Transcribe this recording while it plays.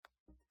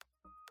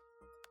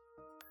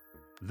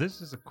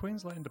This is a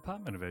Queensland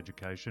Department of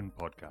Education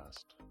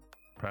podcast,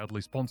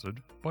 proudly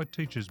sponsored by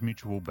Teachers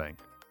Mutual Bank,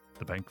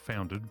 the bank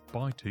founded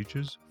by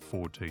teachers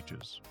for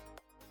teachers.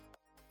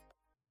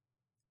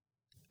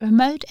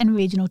 Remote and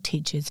regional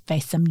teachers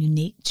face some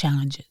unique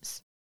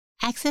challenges.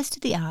 Access to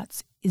the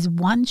arts is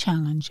one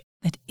challenge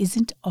that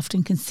isn't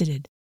often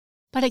considered,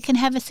 but it can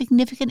have a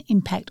significant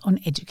impact on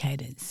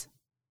educators.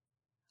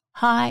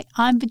 Hi,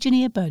 I'm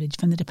Virginia Bowditch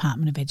from the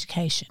Department of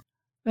Education.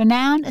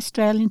 Renowned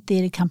Australian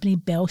theatre company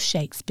Bell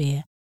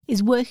Shakespeare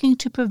is working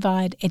to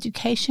provide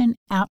education,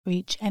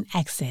 outreach and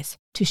access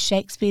to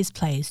Shakespeare's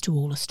plays to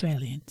all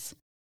Australians.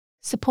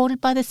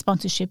 Supported by the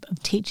sponsorship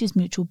of Teachers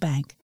Mutual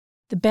Bank,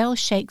 the Bell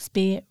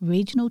Shakespeare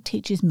Regional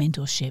Teachers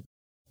Mentorship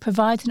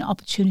provides an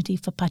opportunity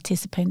for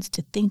participants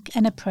to think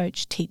and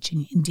approach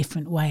teaching in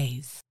different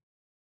ways.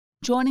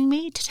 Joining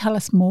me to tell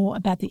us more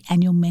about the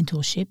annual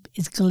mentorship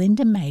is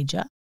Galinda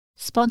Major,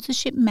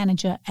 Sponsorship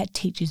Manager at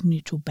Teachers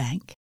Mutual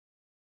Bank,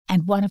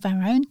 and one of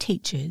our own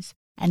teachers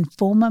and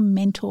former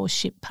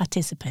mentorship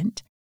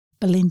participant,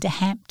 Belinda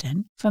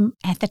Hampton from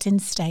Atherton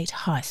State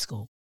High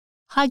School.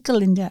 Hi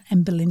Galinda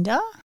and Belinda.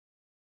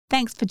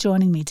 Thanks for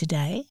joining me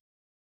today.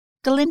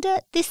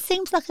 Galinda, this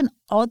seems like an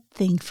odd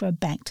thing for a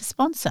bank to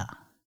sponsor.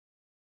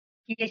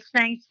 Yes,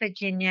 thanks,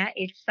 Virginia.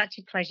 It's such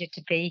a pleasure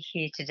to be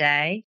here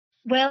today.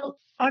 Well,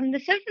 on the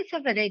surface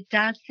of it, it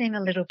does seem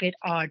a little bit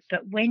odd,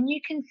 but when you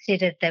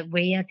consider that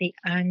we are the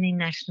only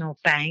national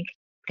bank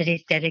that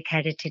is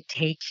dedicated to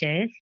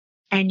teachers,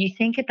 and you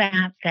think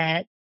about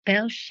that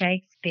Bell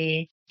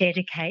Shakespeare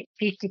dedicate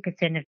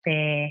 50% of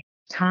their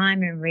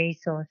time and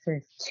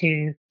resources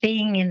to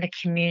being in the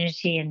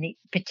community and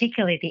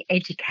particularly the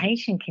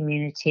education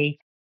community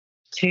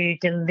to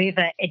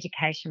deliver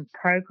education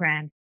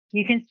programs,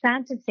 you can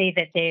start to see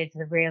that there's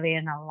really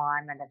an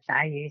alignment of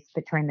values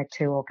between the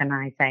two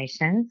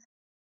organisations.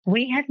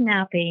 We have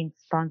now been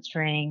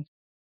sponsoring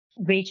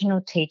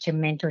Regional Teacher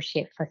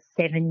Mentorship for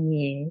 7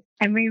 years,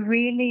 and we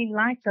really,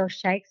 like Bell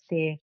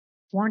Shakespeare,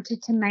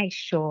 wanted to make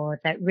sure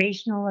that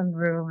regional and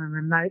rural and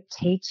remote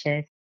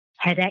teachers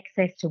had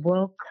access to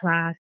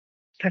world-class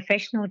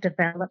professional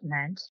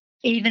development,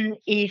 even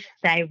if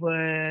they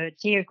were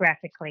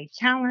geographically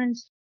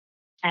challenged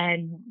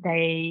and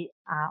they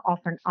are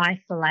often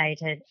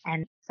isolated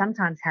and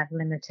sometimes have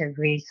limited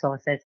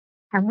resources.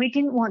 And we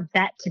didn't want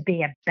that to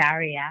be a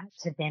barrier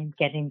to them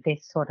getting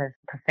this sort of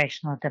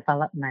professional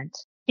development.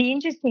 The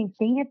interesting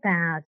thing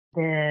about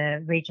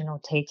the Regional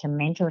Teacher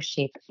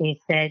Mentorship is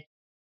that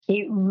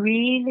it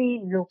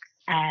really looks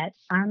at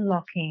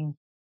unlocking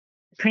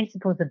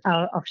principles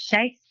of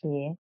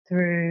Shakespeare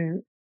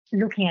through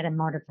looking at a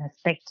modern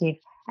perspective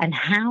and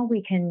how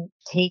we can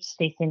teach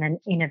this in an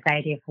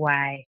innovative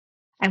way.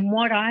 And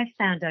what I've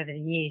found over the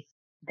years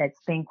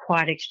that's been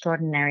quite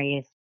extraordinary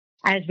is,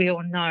 as we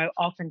all know,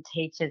 often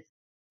teachers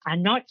are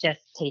not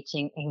just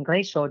teaching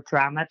English or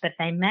drama, but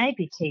they may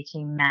be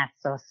teaching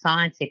maths or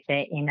science if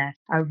they're in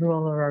a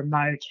rural or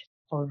remote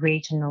or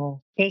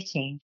regional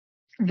setting.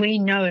 We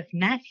know of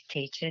maths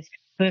teachers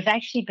who have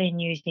actually been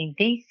using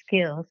these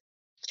skills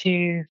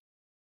to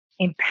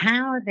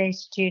empower their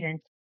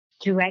students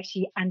to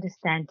actually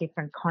understand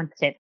different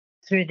concepts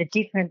through the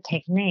different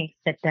techniques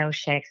that Bell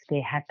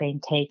Shakespeare have been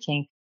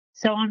teaching.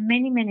 So on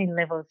many, many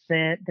levels,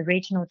 the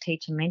Regional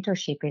Teacher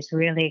Mentorship is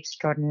really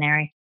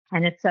extraordinary,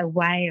 and it's a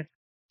way of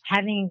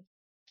having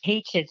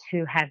teachers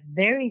who have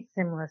very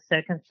similar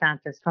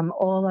circumstances from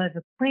all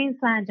over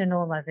Queensland and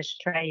all over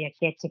Australia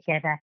get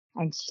together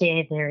and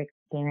share their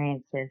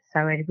experiences.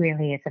 So it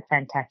really is a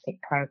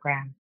fantastic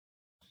program.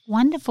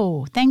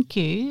 Wonderful, thank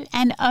you.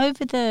 And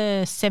over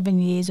the 7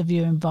 years of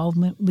your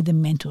involvement with the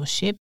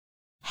mentorship,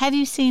 have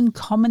you seen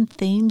common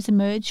themes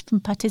emerge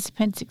from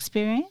participants'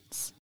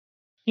 experience?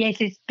 Yes,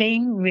 it's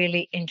been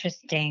really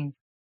interesting.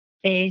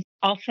 There's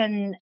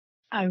often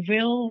a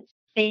real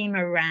theme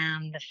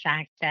around the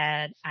fact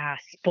that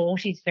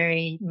sport is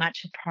very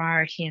much a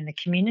priority in the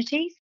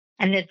communities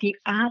and that the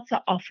arts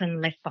are often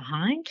left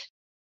behind.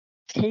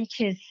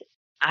 Teachers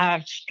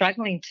are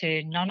struggling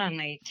to not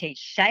only teach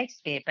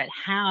Shakespeare, but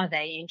how are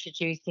they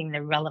introducing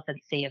the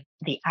relevancy of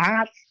the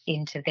arts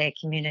into their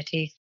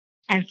communities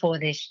and for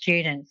their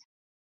students.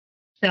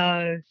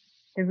 So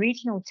the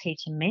Regional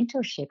Teacher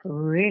Mentorship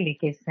really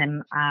gives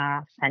them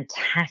a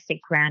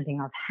fantastic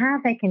grounding of how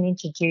they can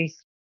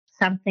introduce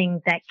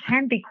something that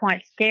can be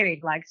quite scary,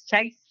 like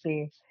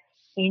Shakespeare,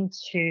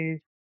 into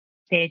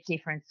their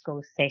different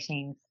school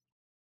settings.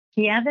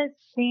 The other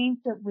themes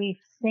that we've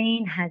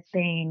seen has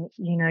been,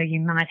 you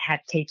might have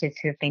teachers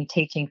who have been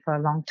teaching for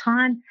a long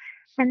time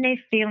and they're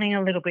feeling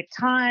a little bit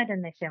tired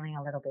and they're feeling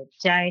a little bit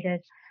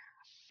jaded.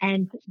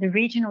 And the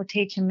Regional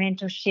Teacher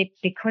Mentorship,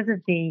 because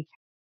of the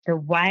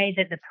way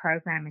that the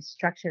program is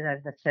structured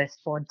over the first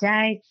 4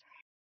 days,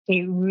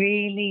 it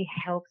really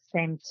helps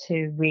them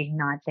to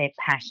reignite their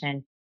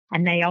passion.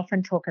 And they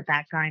often talk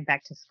about going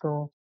back to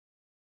school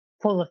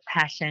full of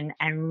passion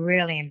and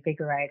really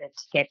invigorated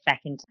to get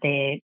back into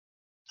their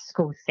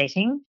school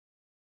setting.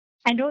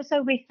 And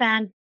also we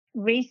found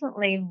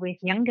recently with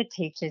younger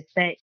teachers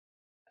that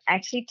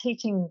actually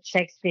teaching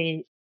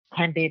Shakespeare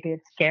can be a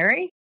bit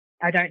scary.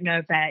 I don't know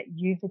about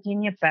you,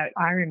 Virginia, but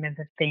I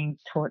remember being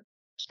taught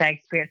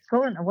Shakespeare at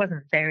school and it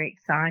wasn't very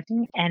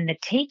exciting. And the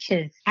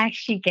teachers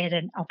actually get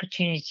an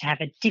opportunity to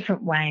have a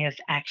different way of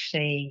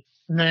actually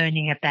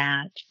learning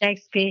about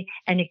Shakespeare.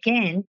 And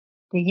again,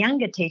 the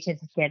younger teachers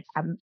get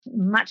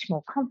much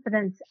more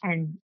confidence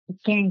and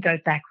again go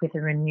back with a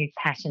renewed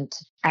passion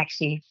to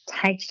actually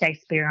take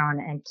Shakespeare on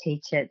and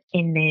teach it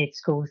in their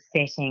school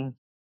setting.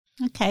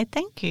 Okay,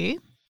 thank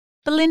you.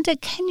 Belinda,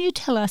 can you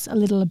tell us a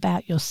little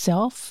about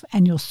yourself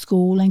and your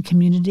school and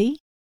community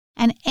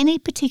and any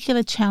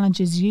particular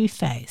challenges you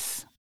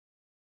face?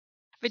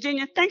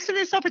 Virginia, thanks for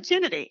this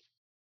opportunity.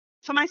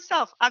 For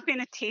myself, I've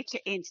been a teacher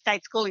in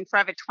state schooling for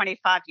over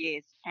 25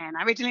 years, and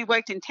I originally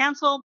worked in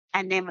Townsville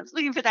and then was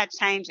looking for that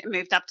change and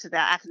moved up to the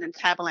Atherton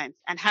Tablelands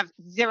and have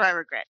zero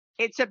regret.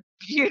 It's a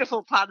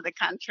beautiful part of the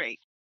country.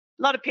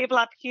 A lot of people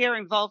up here are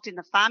involved in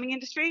the farming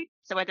industry.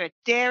 So whether it's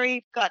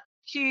dairy, got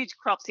huge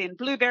crops in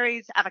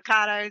blueberries,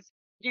 avocados,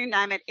 you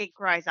name it, it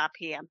grows up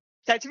here.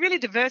 So it's a really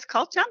diverse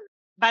culture,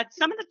 but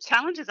some of the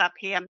challenges up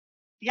here,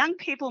 young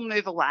people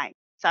move away.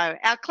 So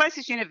our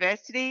closest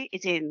university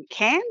is in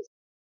Cairns.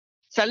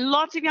 So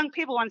lots of young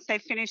people, once they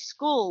finish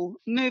school,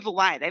 move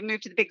away. They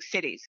move to the big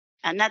cities.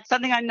 And that's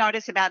something I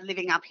notice about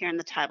living up here in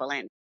the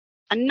Tableland.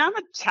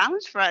 Another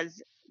challenge for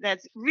us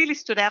that's really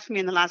stood out for me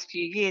in the last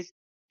few years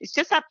is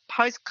just that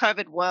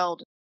post-COVID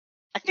world.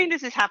 I think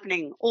this is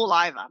happening all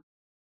over.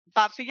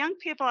 But for young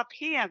people up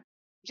here,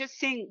 just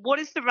seeing what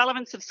is the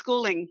relevance of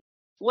schooling,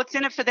 what's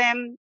in it for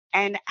them,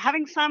 and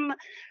having some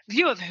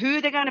view of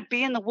who they're going to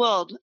be in the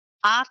world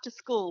after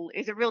school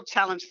is a real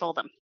challenge for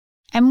them.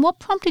 And what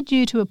prompted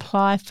you to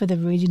apply for the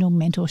regional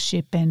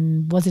mentorship,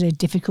 and was it a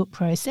difficult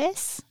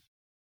process?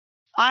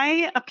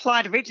 I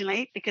applied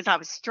originally because I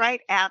was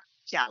straight out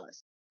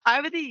jealous.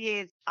 Over the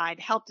years, I'd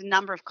helped a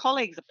number of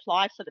colleagues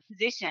apply for the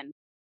position.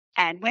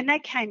 And when they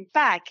came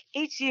back,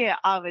 each year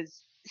I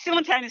was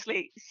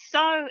simultaneously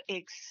so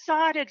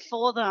excited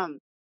for them.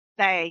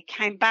 They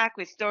came back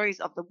with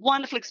stories of the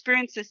wonderful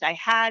experiences they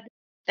had.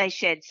 They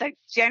shared so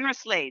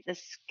generously the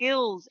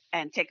skills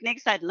and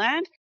techniques they'd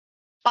learned.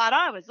 But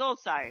I was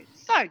also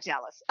so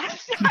jealous. I'm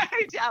so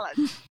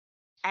jealous.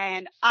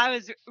 And I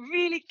was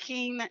really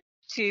keen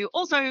to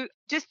also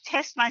just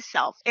test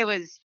myself. It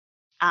was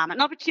an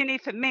opportunity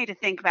for me to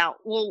think about,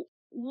 well,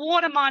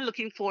 what am I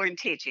looking for in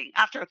teaching?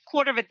 After a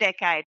quarter of a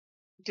decade,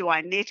 do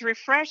I need to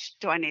refresh?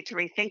 Do I need to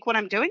rethink what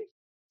I'm doing?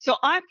 So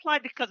I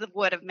applied because of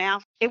word of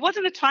mouth. It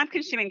wasn't a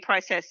time-consuming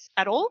process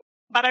at all,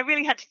 but I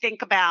really had to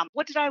think about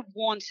what did I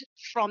want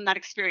from that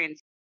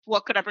experience?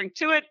 What could I bring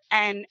to it?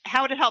 And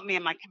how would it help me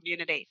in my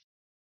community?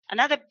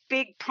 Another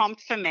big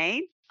prompt for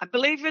me, I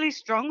believe really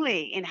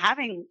strongly in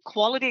having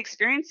quality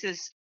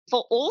experiences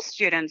for all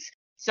students.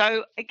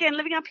 So again,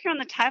 living up here on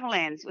the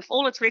Tablelands with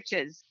all its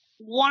riches,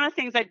 one of the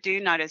things I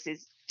do notice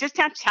is just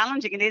how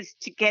challenging it is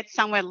to get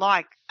somewhere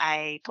like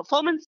a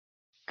performance,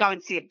 go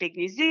and see a big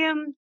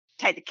museum,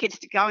 take the kids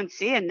to go and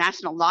see a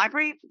national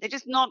library. They're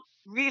just not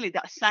really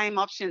the same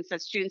options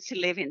that students who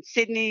live in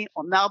Sydney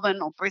or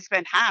Melbourne or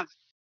Brisbane have.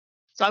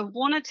 So I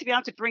wanted to be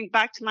able to bring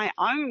back to my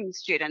own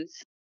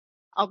students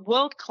a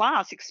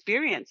world-class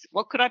experience.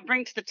 What could I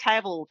bring to the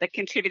table that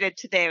contributed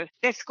to their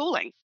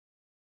schooling?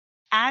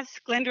 As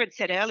Glenda had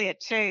said earlier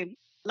too,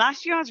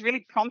 last year I was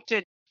really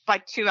prompted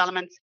by two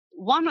elements.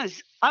 One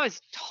was I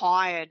was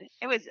tired.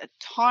 It was a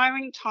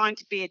tiring time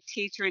to be a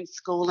teacher in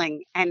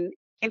schooling. And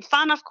in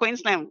far enough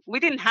Queensland,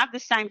 we didn't have the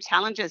same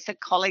challenges that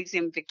colleagues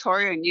in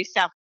Victoria and New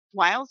South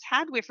Wales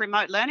had with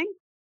remote learning.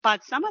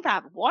 But some of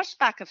that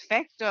washback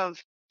effect of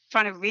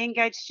trying to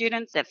re-engage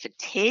students, the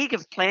fatigue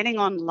of planning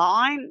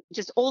online,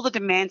 just all the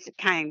demands that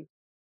came.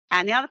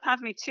 And the other part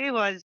of me too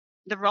was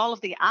the role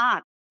of the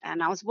arts.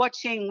 And I was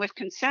watching with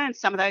concern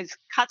some of those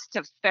cuts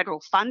to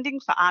federal funding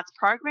for arts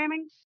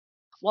programming,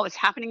 what was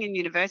happening in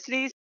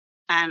universities.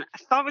 And I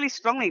felt really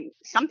strongly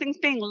something's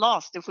being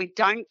lost if we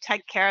don't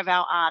take care of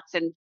our arts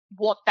and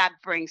what that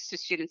brings to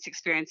students'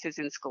 experiences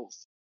in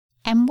schools.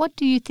 And what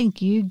do you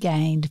think you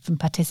gained from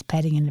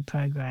participating in the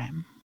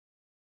program?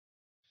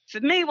 For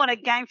me, what I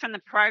gained from the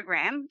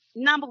program,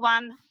 number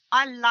one,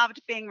 I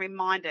loved being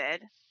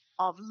reminded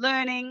of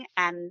learning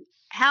and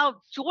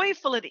how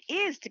joyful it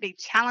is to be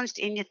challenged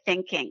in your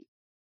thinking.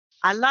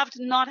 I loved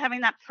not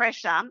having that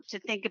pressure to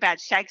think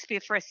about Shakespeare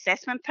for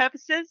assessment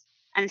purposes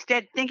and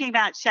instead thinking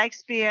about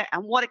Shakespeare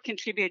and what it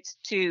contributes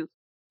to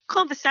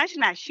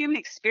conversation about human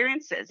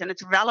experiences and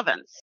its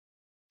relevance.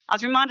 I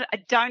was reminded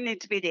I don't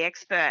need to be the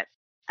expert.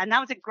 And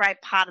that was a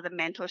great part of the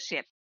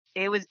mentorship.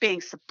 It was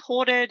being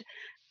supported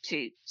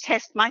to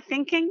test my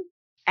thinking,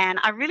 and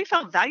I really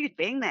felt valued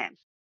being there.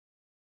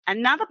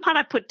 Another part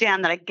I put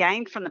down that I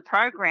gained from the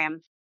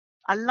program,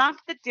 I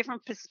loved the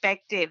different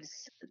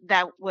perspectives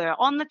that were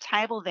on the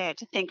table there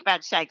to think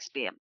about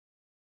Shakespeare.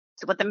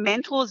 So what the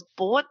mentors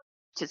brought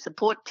to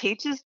support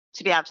teachers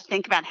to be able to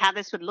think about how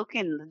this would look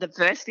in the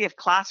diversity of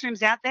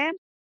classrooms out there,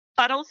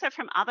 but also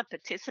from other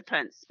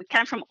participants. We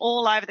came from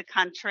all over the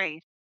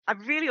country. I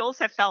really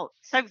also felt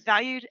so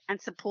valued and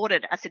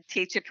supported as a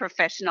teacher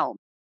professional.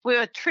 We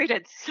were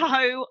treated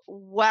so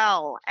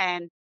well,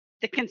 and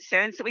The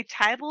concerns that we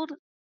tabled,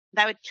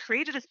 they were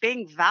treated as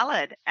being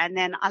valid. And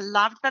then I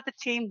loved that the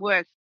team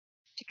worked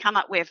to come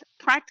up with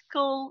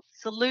practical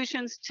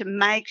solutions to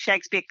make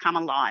Shakespeare come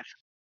alive.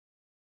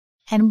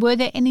 And were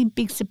there any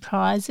big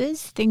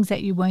surprises, things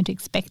that you weren't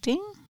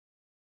expecting?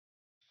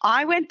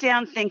 I went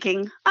down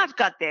thinking, I've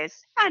got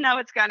this. I know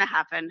it's going to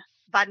happen.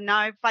 But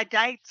no, by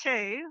day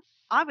 2,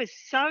 I was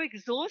so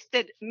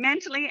exhausted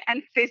mentally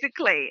and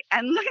physically.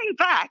 And looking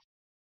back,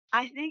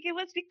 I think it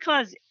was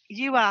because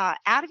you are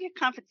out of your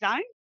comfort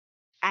zone,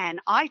 and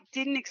I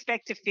didn't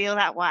expect to feel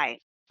that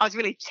way. I was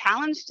really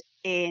challenged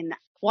in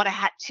what I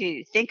had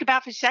to think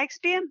about for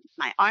Shakespeare,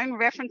 my own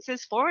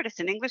references for it as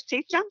an English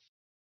teacher,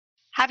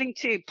 having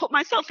to put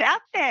myself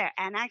out there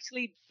and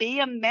actually be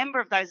a member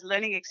of those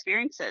learning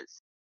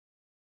experiences.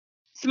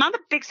 Some other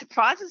big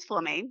surprises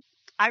for me,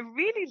 I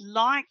really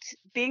liked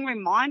being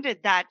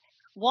reminded that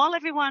while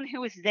everyone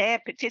who was there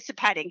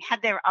participating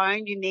had their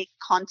own unique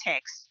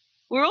context,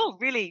 we're all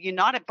really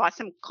united by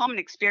some common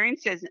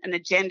experiences and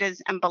agendas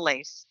and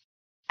beliefs.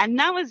 And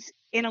that was,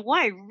 in a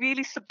way,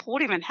 really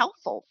supportive and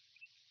helpful.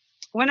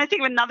 When I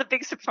think of another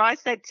big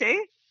surprise there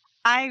too,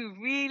 I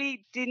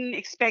really didn't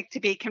expect to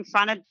be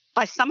confronted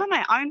by some of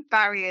my own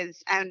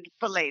barriers and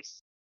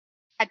beliefs.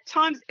 At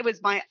times, it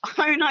was my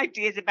own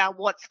ideas about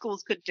what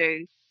schools could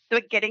do that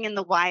were getting in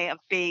the way of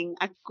being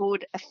a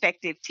good,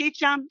 effective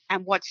teacher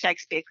and what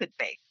Shakespeare could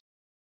be.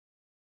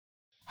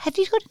 Have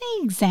you got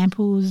any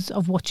examples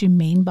of what you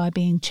mean by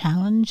being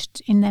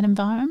challenged in that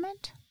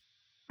environment?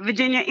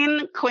 Virginia,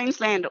 in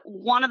Queensland,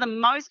 one of the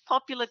most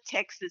popular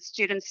texts that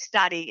students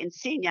study in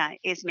senior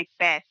is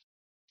Macbeth.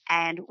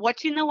 And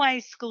watching the way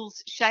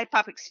schools shape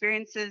up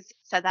experiences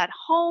so that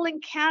whole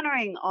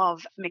encountering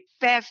of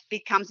Macbeth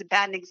becomes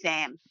about an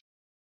exam.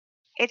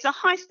 It's a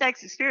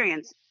high-stakes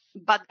experience,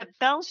 but the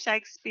Bell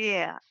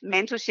Shakespeare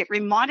mentorship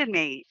reminded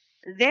me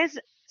there's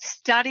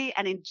study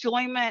and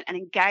enjoyment and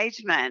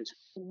engagement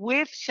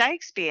with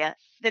Shakespeare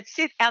that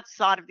sit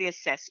outside of the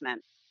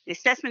assessment. The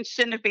assessment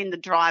shouldn't have been the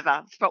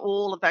driver for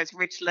all of those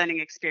rich learning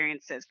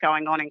experiences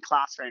going on in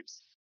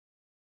classrooms.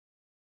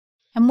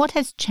 And what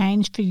has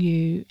changed for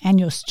you and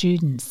your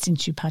students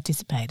since you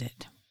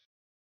participated?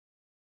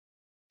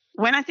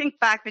 When I think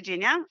back,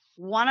 Virginia,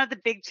 one of the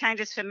big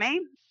changes for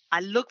me,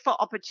 I look for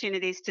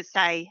opportunities to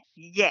say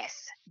yes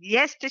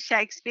to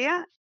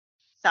Shakespeare.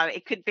 So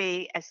it could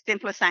be as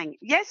simple as saying,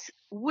 yes,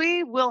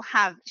 we will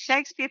have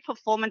Shakespeare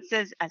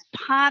performances as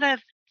part of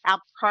our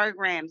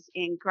programs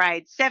in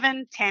grades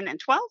 7, 10 and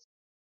 12.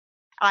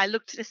 I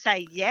look to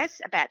say yes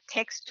about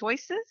text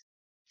choices.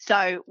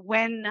 So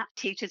when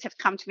teachers have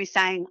come to me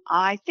saying,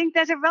 I think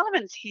there's a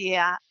relevance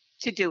here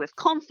to do with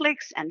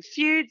conflicts and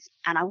feuds,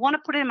 and I want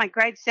to put it in my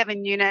grade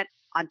 7 unit,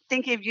 I'm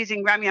thinking of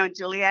using Romeo and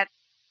Juliet,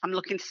 I'm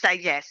looking to say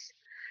yes.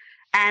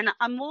 And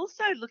I'm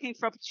also looking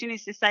for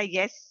opportunities to say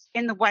yes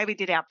in the way we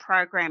did our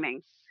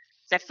programming.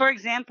 So, for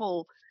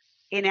example,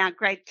 in our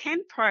grade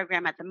 10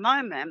 program at the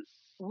moment,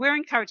 we're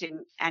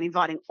encouraging and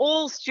inviting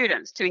all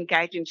students to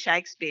engage in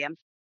Shakespeare,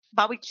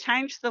 but we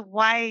changed the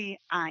way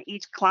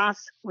each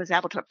class was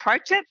able to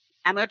approach it,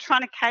 and we were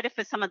trying to cater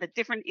for some of the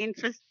different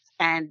interests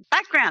and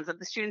backgrounds of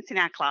the students in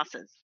our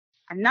classes.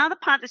 Another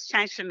part that's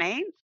changed for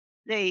me,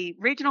 the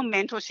regional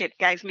mentorship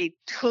gave me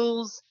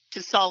tools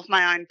to solve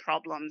my own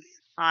problems.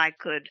 I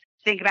could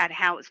think about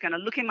how it was going to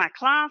look in my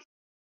class.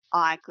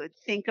 I could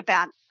think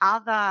about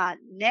other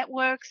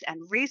networks and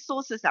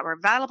resources that were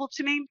available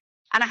to me.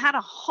 And I had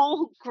a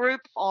whole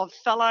group of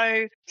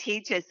fellow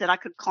teachers that I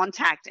could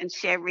contact and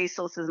share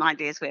resources and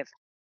ideas with.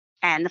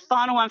 And the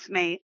final one for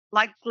me,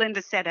 like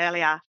Glinda said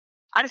earlier,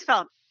 I just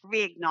felt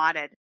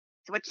reignited.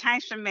 So what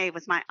changed for me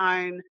was my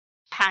own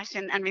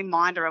passion and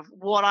reminder of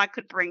what I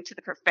could bring to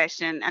the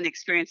profession and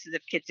experiences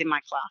of kids in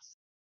my class.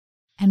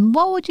 And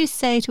what would you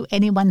say to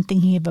anyone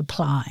thinking of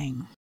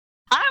applying?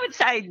 I would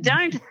say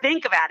don't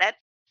think about it,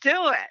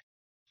 do it.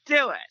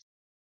 Do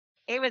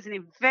it. It was an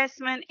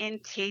investment in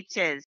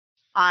teachers.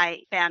 I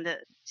found it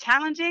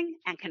challenging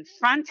and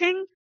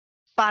confronting,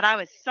 but I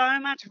was so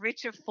much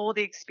richer for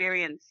the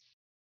experience.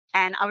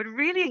 And I would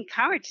really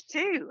encourage,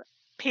 too,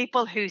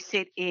 people who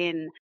sit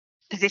in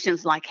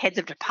positions like heads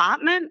of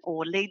department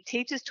or lead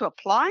teachers to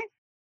apply.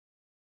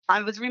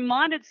 I was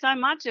reminded so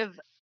much of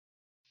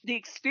the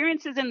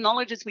experiences and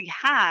knowledges we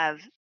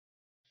have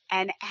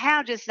and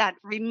how just that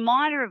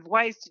reminder of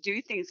ways to do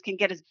things can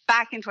get us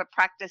back into a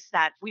practice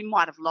that we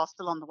might have lost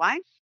along the way.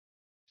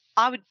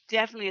 I would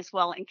definitely as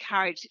well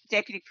encourage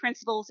deputy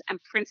principals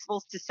and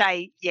principals to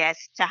say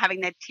yes to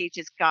having their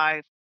teachers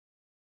go,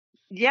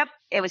 yep,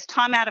 it was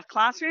time out of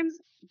classrooms,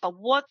 but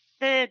what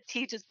the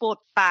teachers brought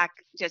back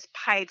just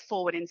paid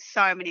forward in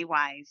so many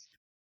ways.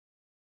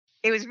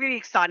 It was really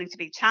exciting to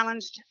be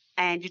challenged,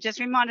 and you're just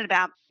reminded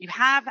about you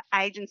have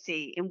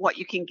agency in what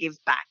you can give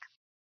back.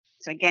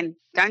 So again,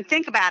 don't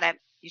think about it,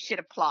 you should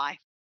apply.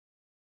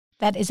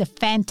 That is a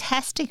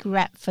fantastic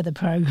wrap for the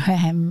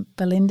program,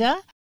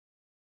 Belinda.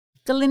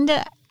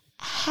 Belinda,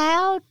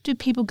 how do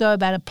people go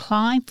about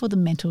applying for the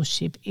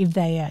mentorship if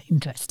they are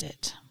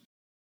interested?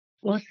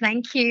 Well,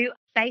 thank you.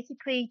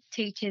 Basically,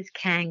 teachers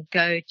can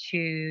go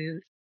to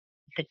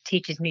the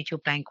Teachers Mutual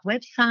Bank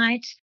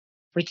website,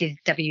 which is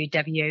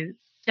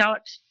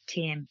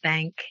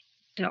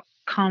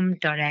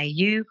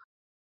www.tmbank.com.au,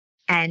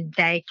 and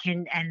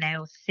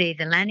they'll see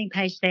the landing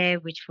page there,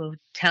 which will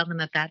tell them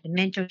about the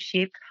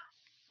mentorship,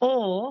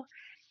 or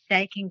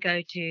they can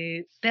go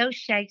to Bell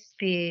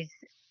Shakespeare's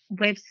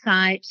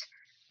website,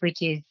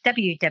 which is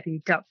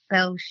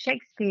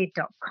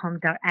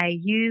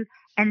www.bellshakespeare.com.au,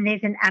 and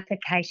there's an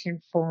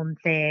application form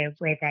there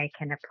where they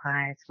can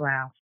apply as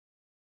well.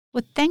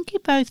 Well, thank you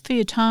both for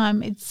your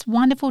time. It's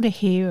wonderful to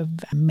hear of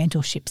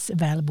mentorships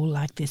available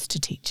like this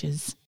to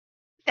teachers.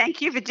 Thank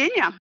you,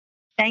 Virginia.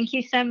 Thank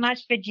you so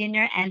much,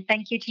 Virginia, and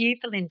thank you to you,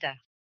 Belinda.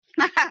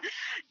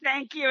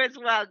 Thank you as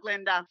well,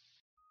 Glinda.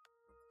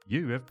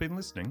 You have been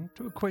listening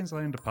to a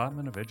Queensland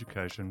Department of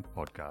Education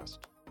podcast.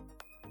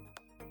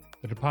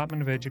 The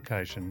Department of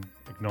Education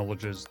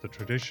acknowledges the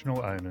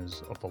traditional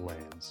owners of the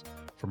lands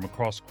from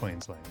across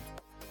Queensland.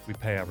 We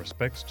pay our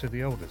respects to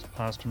the elders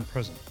past and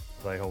present.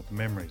 They hold the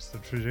memories, the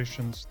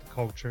traditions, the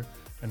culture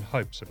and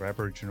hopes of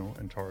Aboriginal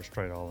and Torres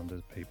Strait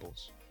Islander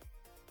peoples.